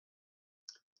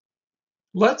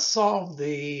Let's solve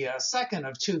the second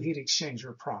of two heat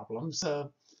exchanger problems.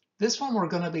 This one we're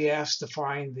going to be asked to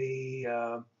find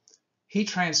the heat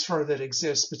transfer that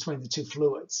exists between the two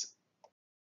fluids.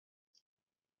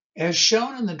 As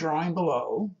shown in the drawing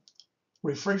below,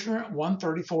 refrigerant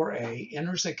 134A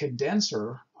enters a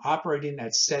condenser operating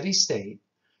at steady state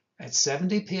at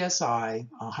 70 psi,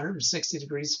 160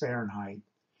 degrees Fahrenheit,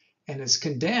 and is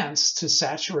condensed to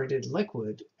saturated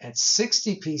liquid at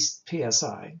 60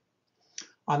 psi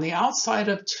on the outside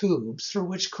of tubes through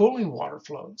which cooling water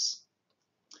flows.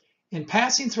 In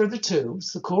passing through the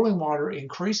tubes, the cooling water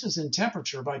increases in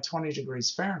temperature by 20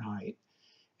 degrees Fahrenheit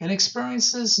and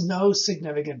experiences no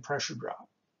significant pressure drop.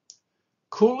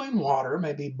 Cooling water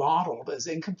may be bottled as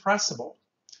incompressible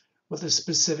with a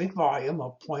specific volume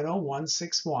of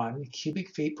 0.0161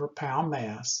 cubic feet per pound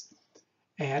mass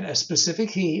and a specific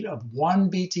heat of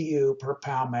 1 BTU per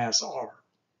pound mass R.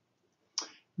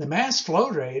 The mass flow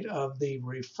rate of the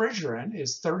refrigerant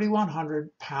is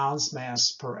 3,100 pounds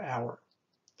mass per hour.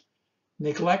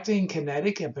 Neglecting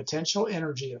kinetic and potential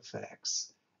energy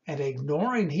effects and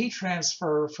ignoring heat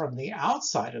transfer from the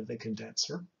outside of the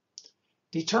condenser,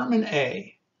 determine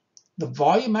A, the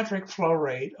volumetric flow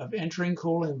rate of entering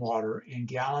cooling water in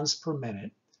gallons per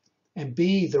minute, and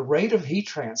B, the rate of heat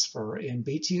transfer in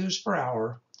BTUs per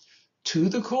hour to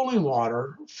the cooling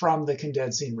water from the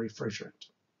condensing refrigerant.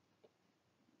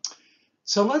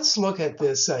 So let's look at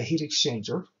this heat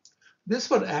exchanger. This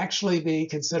would actually be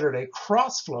considered a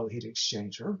cross-flow heat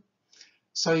exchanger.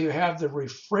 So you have the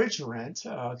refrigerant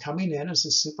coming in as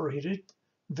a superheated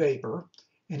vapor,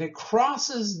 and it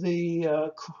crosses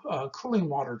the cooling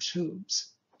water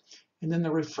tubes. And then the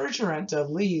refrigerant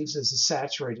leaves as a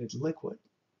saturated liquid.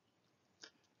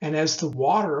 And as the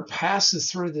water passes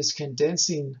through this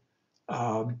condensing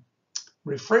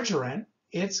refrigerant,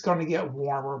 it's going to get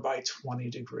warmer by 20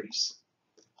 degrees.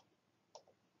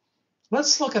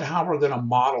 Let's look at how we're going to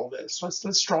model this.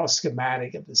 Let's draw a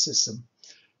schematic of the system.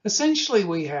 Essentially,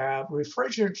 we have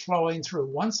refrigerant flowing through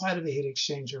one side of the heat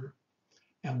exchanger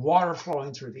and water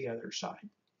flowing through the other side.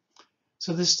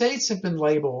 So the states have been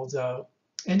labeled.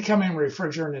 Incoming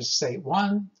refrigerant is state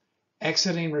 1,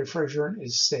 exiting refrigerant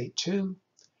is state 2,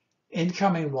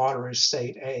 incoming water is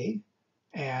state A,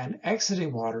 and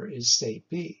exiting water is state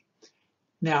B.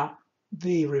 Now,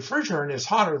 the refrigerant is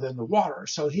hotter than the water,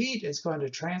 so heat is going to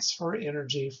transfer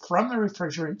energy from the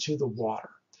refrigerant to the water.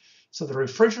 So the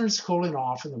refrigerant is cooling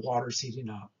off and the water is heating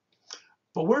up.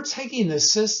 But we're taking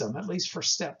this system, at least for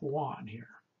step 1 here,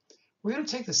 we're going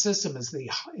to take the system as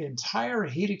the entire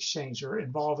heat exchanger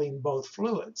involving both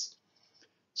fluids.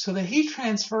 So the heat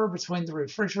transfer between the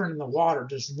refrigerant and the water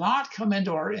does not come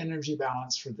into our energy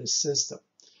balance for this system.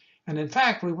 And in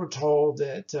fact, we were told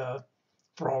that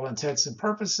for all intents and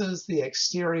purposes, the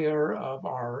exterior of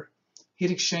our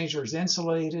heat exchanger is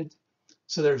insulated,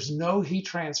 so there's no heat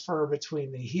transfer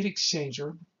between the heat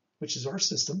exchanger, which is our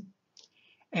system,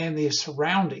 and the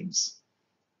surroundings.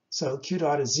 So Q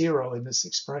dot is 0 in this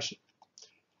expression.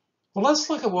 Well, let's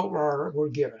look at what we're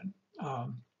given.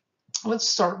 Let's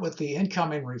start with the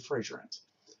incoming refrigerant.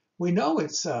 We know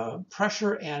its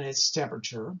pressure and its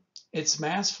temperature, its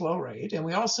mass flow rate, and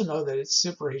we also know that it's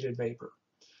superheated vapor.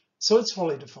 So it's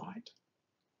fully defined.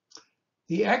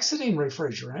 The exiting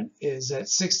refrigerant is at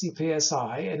 60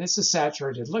 psi and it's a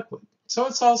saturated liquid. So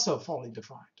it's also fully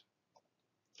defined.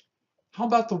 How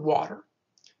about the water?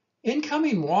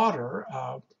 Incoming water,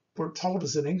 we're told,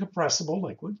 is an incompressible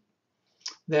liquid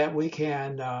that we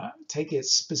can take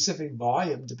its specific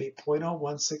volume to be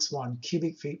 0.0161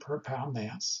 cubic feet per pound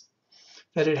mass,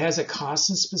 that it has a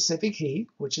constant specific heat,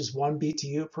 which is 1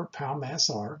 BTU per pound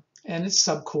mass R, and it's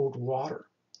subcooled water.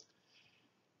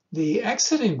 The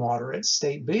exiting water at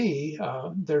state B,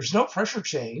 there's no pressure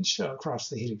change across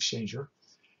the heat exchanger.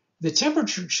 The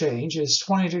temperature change is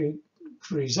 20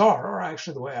 degrees R, or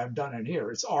actually the way I've done it here,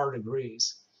 it's R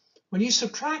degrees. When you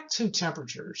subtract two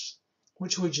temperatures,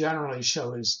 which we generally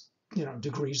show as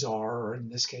degrees R, or in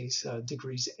this case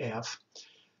degrees F,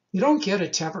 you don't get a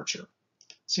temperature.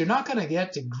 So you're not going to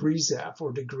get degrees F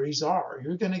or degrees R.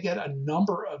 You're going to get a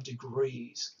number of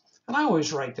degrees. And I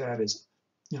always write that as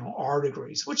R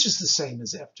degrees, which is the same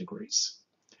as F degrees.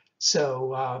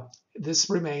 So this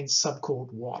remains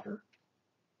subcooled water.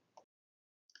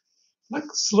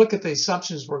 Let's look at the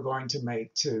assumptions we're going to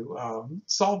make to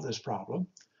solve this problem.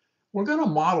 We're going to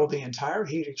model the entire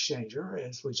heat exchanger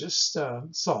as we just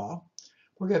saw.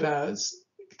 We're going to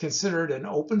consider it an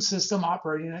open system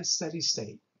operating at steady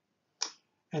state,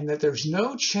 and that there's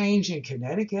no change in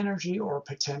kinetic energy or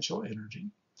potential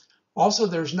energy. Also,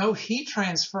 there's no heat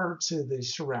transfer to the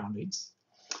surroundings.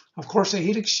 Of course, a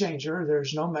heat exchanger,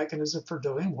 there's no mechanism for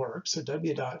doing work, so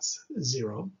W dot's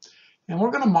 0. And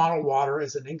we're going to model water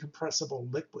as an incompressible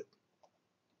liquid.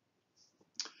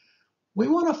 We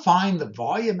want to find the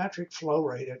volumetric flow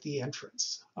rate at the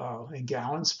entrance in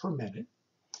gallons per minute.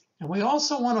 And we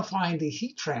also want to find the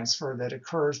heat transfer that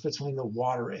occurs between the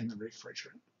water and the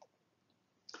refrigerant.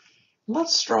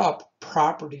 Let's draw a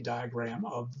property diagram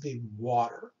of the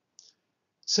water.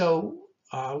 So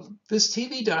this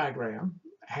TV diagram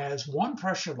has one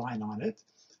pressure line on it.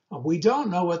 We don't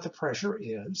know what the pressure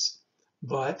is,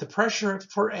 but the pressure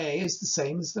for A is the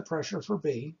same as the pressure for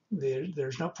B.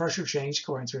 There's no pressure change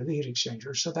going through the heat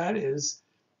exchanger, so that is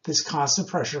this constant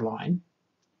pressure line.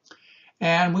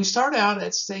 And we start out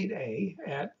at state A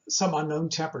at some unknown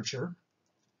temperature,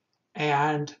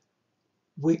 and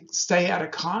we stay at a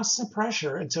constant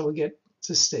pressure until we get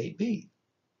to state B.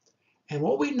 And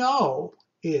what we know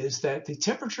is that the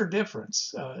temperature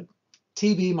difference,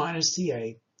 TB minus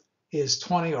TA, is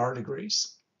 20 R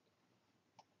degrees.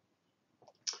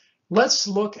 Let's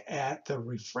look at the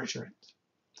refrigerant.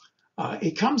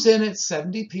 It comes in at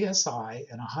 70 psi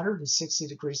and 160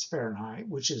 degrees Fahrenheit,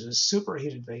 which is a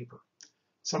superheated vapor.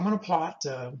 So I'm going to plot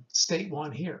state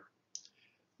 1 here.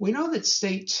 We know that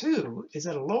state 2 is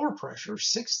at a lower pressure,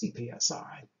 60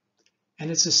 psi,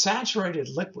 and it's a saturated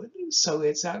liquid. So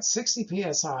it's at 60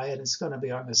 psi and it's going to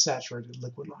be on the saturated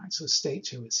liquid line. So state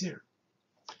 2 is here.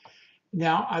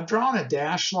 Now I've drawn a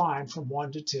dashed line from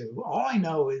 1 to 2. All I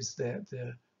know is that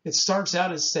it starts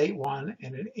out at state 1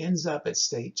 and it ends up at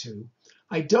state 2.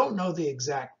 I don't know the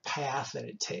exact path that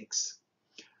it takes.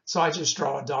 So I just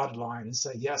draw a dotted line and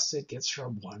say, yes, it gets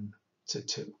from 1 to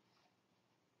 2.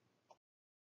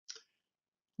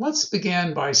 Let's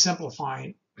begin by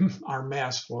simplifying our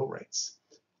mass flow rates.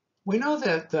 We know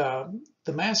that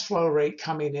the mass flow rate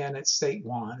coming in at state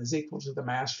 1 is equal to the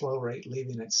mass flow rate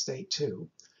leaving at state 2.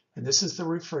 And this is the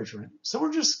refrigerant. So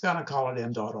we're just going to call it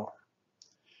m dot R.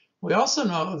 We also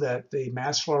know that the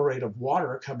mass flow rate of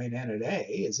water coming in at A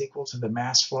is equal to the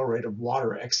mass flow rate of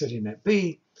water exiting at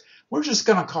B. We're just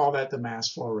going to call that the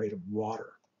mass flow rate of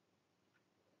water.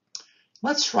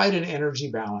 Let's write an energy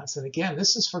balance. And again,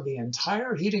 this is for the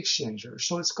entire heat exchanger.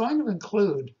 So it's going to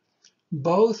include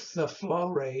both the flow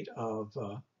rate of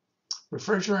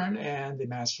refrigerant and the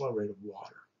mass flow rate of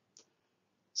water.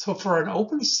 So for an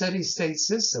open steady state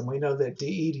system, we know that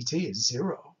dE dt is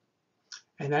 0.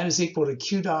 And that is equal to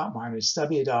Q dot minus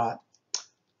W dot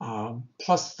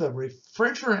plus the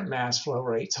refrigerant mass flow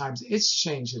rate times its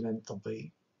change in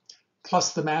enthalpy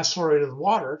plus the mass flow rate of the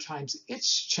water times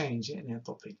its change in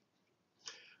enthalpy.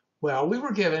 Well, we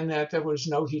were given that there was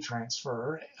no heat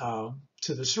transfer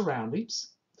to the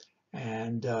surroundings,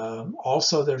 and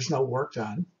also there's no work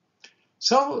done.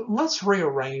 So let's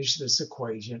rearrange this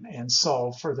equation and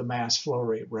solve for the mass flow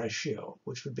rate ratio,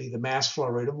 which would be the mass flow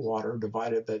rate of water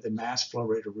divided by the mass flow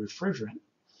rate of refrigerant.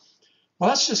 Well,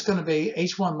 that's just going to be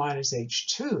H1 minus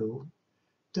H2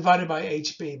 divided by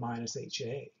HB minus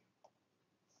HA.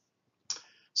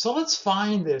 So let's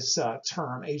find this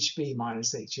term HB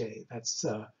minus HA. That's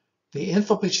the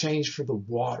enthalpy change for the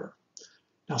water.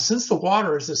 Now, since the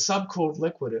water is a subcooled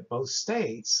liquid at both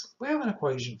states, we have an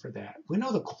equation for that. We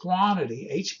know the quantity,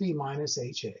 HB minus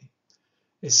HA,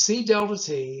 is C delta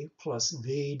T plus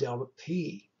V delta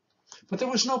P. But there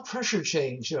was no pressure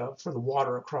change for the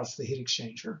water across the heat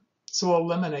exchanger, so we'll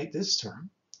eliminate this term.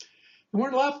 And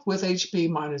we're left with HB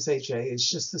minus HA. It's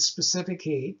just the specific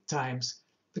heat times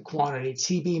the quantity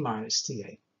TB minus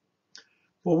TA.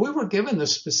 Well, we were given the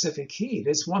specific heat.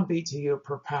 It's 1 BTU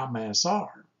per pound mass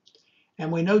R.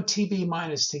 And we know TB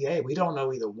minus TA. We don't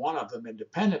know either one of them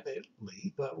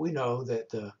independently, but we know that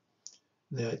the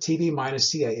TB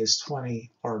minus TA is 20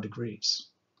 R degrees.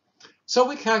 So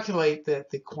we calculate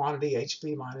that the quantity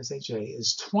HB minus HA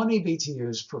is 20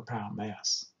 BTUs per pound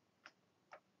mass.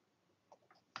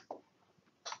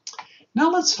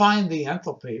 Now let's find the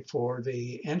enthalpy for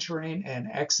the entering and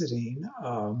exiting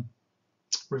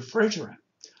refrigerant.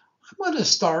 I'm going to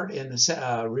start in the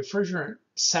refrigerant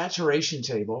saturation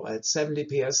table at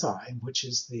 70 psi, which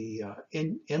is the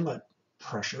inlet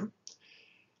pressure.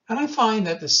 And I find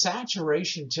that the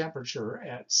saturation temperature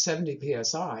at 70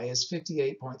 psi is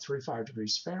 58.35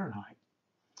 degrees Fahrenheit.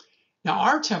 Now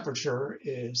our temperature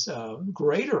is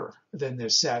greater than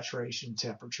this saturation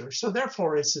temperature, so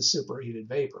therefore it's a superheated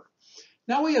vapor.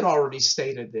 Now we had already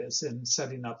stated this in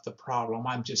setting up the problem.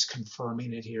 I'm just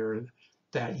confirming it here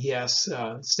that yes,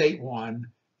 state 1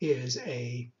 is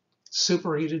a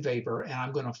superheated vapor, and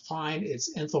I'm going to find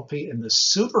its enthalpy in the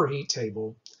superheat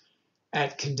table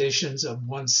at conditions of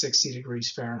 160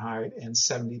 degrees Fahrenheit and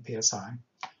 70 psi.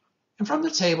 And from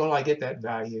the table, I get that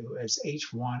value as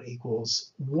H1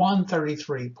 equals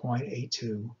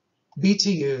 133.82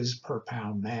 BTUs per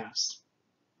pound mass.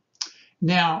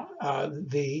 Now,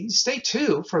 the state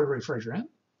 2 for the refrigerant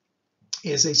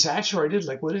is a saturated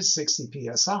liquid at 60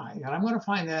 psi. And I'm going to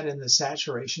find that in the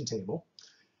saturation table,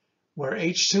 where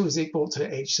H2 is equal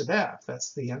to H sub F.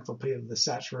 That's the enthalpy of the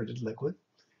saturated liquid.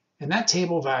 And that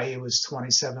table value is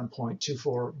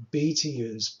 27.24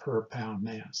 BTUs per pound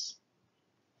mass.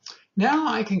 Now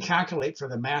I can calculate for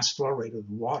the mass flow rate of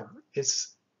the water.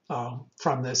 It's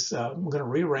from this, I'm going to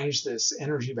rearrange this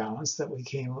energy balance that we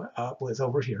came up with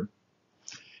over here.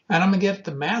 And I'm going to get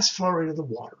the mass flow rate of the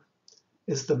water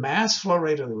is the mass flow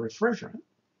rate of the refrigerant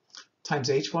times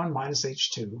H1 minus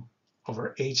H2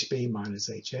 over HB minus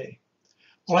HA.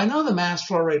 Well, I know the mass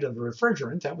flow rate of the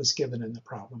refrigerant that was given in the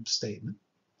problem statement.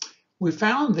 We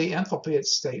found the enthalpy at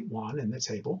state 1 in the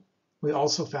table. We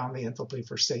also found the enthalpy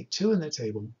for state 2 in the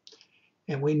table.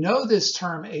 And we know this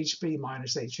term HB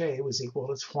minus HA was equal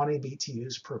to 20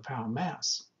 BTUs per pound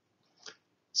mass.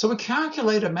 So we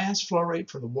calculate a mass flow rate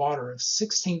for the water of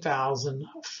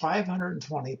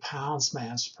 16,520 pounds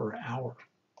mass per hour.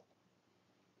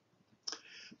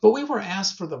 But we were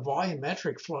asked for the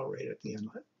volumetric flow rate at the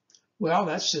inlet. Well,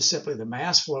 that's just simply the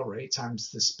mass flow rate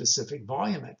times the specific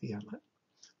volume at the inlet,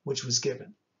 which was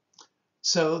given.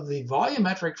 So the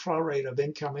volumetric flow rate of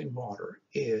incoming water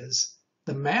is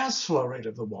the mass flow rate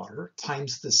of the water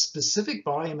times the specific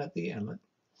volume at the inlet.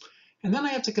 And then I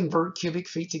have to convert cubic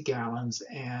feet to gallons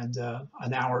and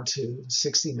an hour to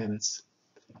 60 minutes.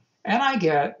 And I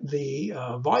get the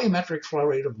volumetric flow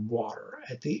rate of water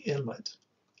at the inlet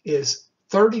is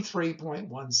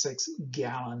 33.16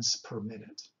 gallons per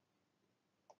minute.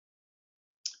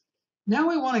 Now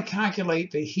we want to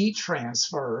calculate the heat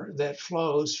transfer that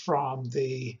flows from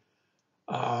the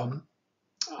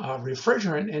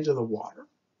refrigerant into the water.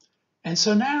 And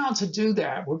so now to do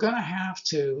that, we're going to have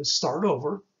to start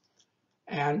over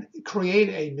and create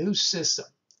a new system.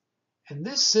 And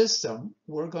this system,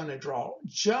 we're going to draw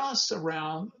just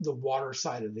around the water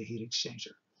side of the heat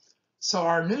exchanger. So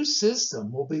our new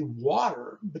system will be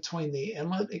water between the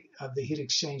inlet of the heat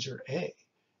exchanger A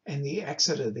and the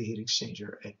exit of the heat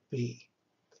exchanger at B.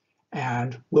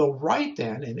 And we'll write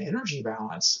then an energy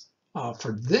balance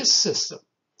for this system,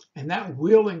 and that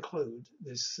will include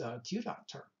this Q dot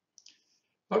term.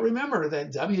 But remember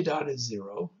that W dot is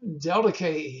 0, delta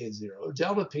KE is 0,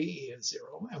 delta PE is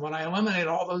 0. And when I eliminate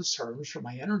all those terms from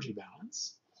my energy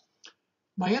balance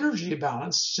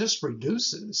just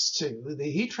reduces to the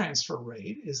heat transfer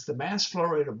rate is the mass flow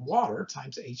rate of water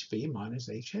times HB minus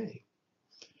HA.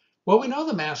 Well, we know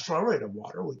the mass flow rate of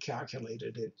water. We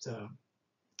calculated it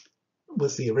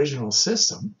with the original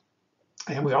system.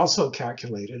 And we also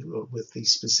calculated with the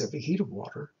specific heat of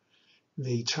water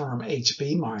the term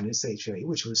HB minus HA,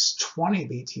 which was 20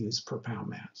 BTUs per pound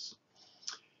mass.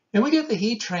 And we get the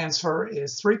heat transfer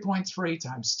is 3.3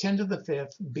 times 10 to the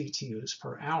 5th BTUs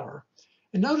per hour.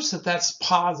 And notice that that's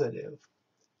positive,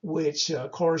 which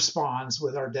corresponds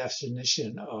with our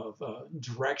definition of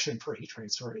direction for heat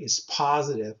transfer is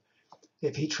positive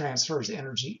if heat transfers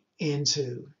energy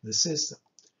into the system.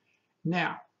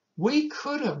 Now, we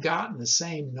could have gotten the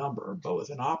same number, but with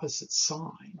an opposite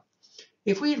sign,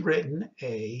 if we had written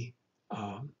a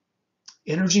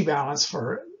energy balance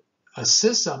for a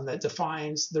system that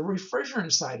defines the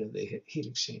refrigerant side of the heat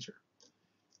exchanger.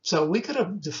 So we could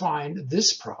have defined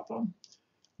this problem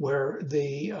where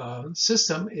the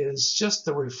system is just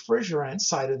the refrigerant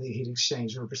side of the heat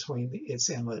exchanger between its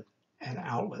inlet and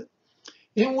outlet,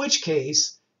 in which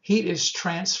case heat is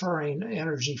transferring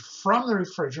energy from the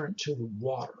refrigerant to the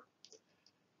water.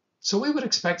 So we would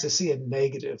expect to see a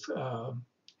negative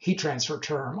heat transfer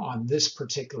term on this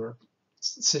particular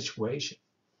situation.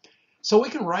 So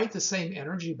we can write the same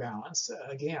energy balance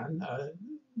again.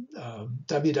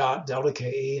 W dot, delta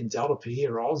KE, and delta P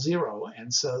are all 0,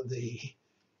 and so the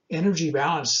energy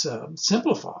balance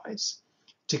simplifies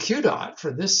to Q dot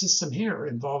for this system here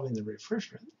involving the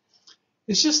refrigerant.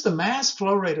 It's just the mass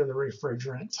flow rate of the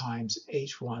refrigerant times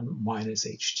H1 minus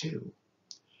H2.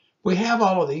 We have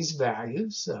all of these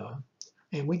values,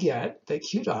 and we get that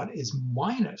Q dot is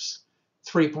minus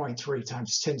 3.3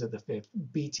 times 10 to the 5th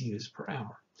BTUs per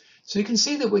hour. So you can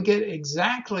see that we get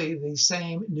exactly the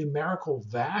same numerical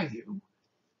value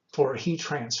for heat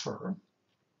transfer,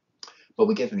 but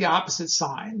we get the opposite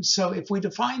sign. So if we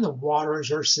define the water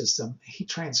as our system, heat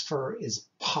transfer is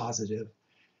positive.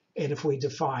 And if we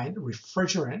define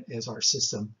refrigerant as our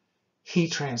system,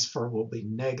 heat transfer will be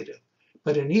negative.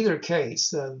 But in either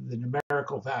case, the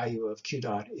numerical value of Q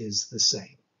dot is the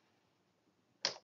same.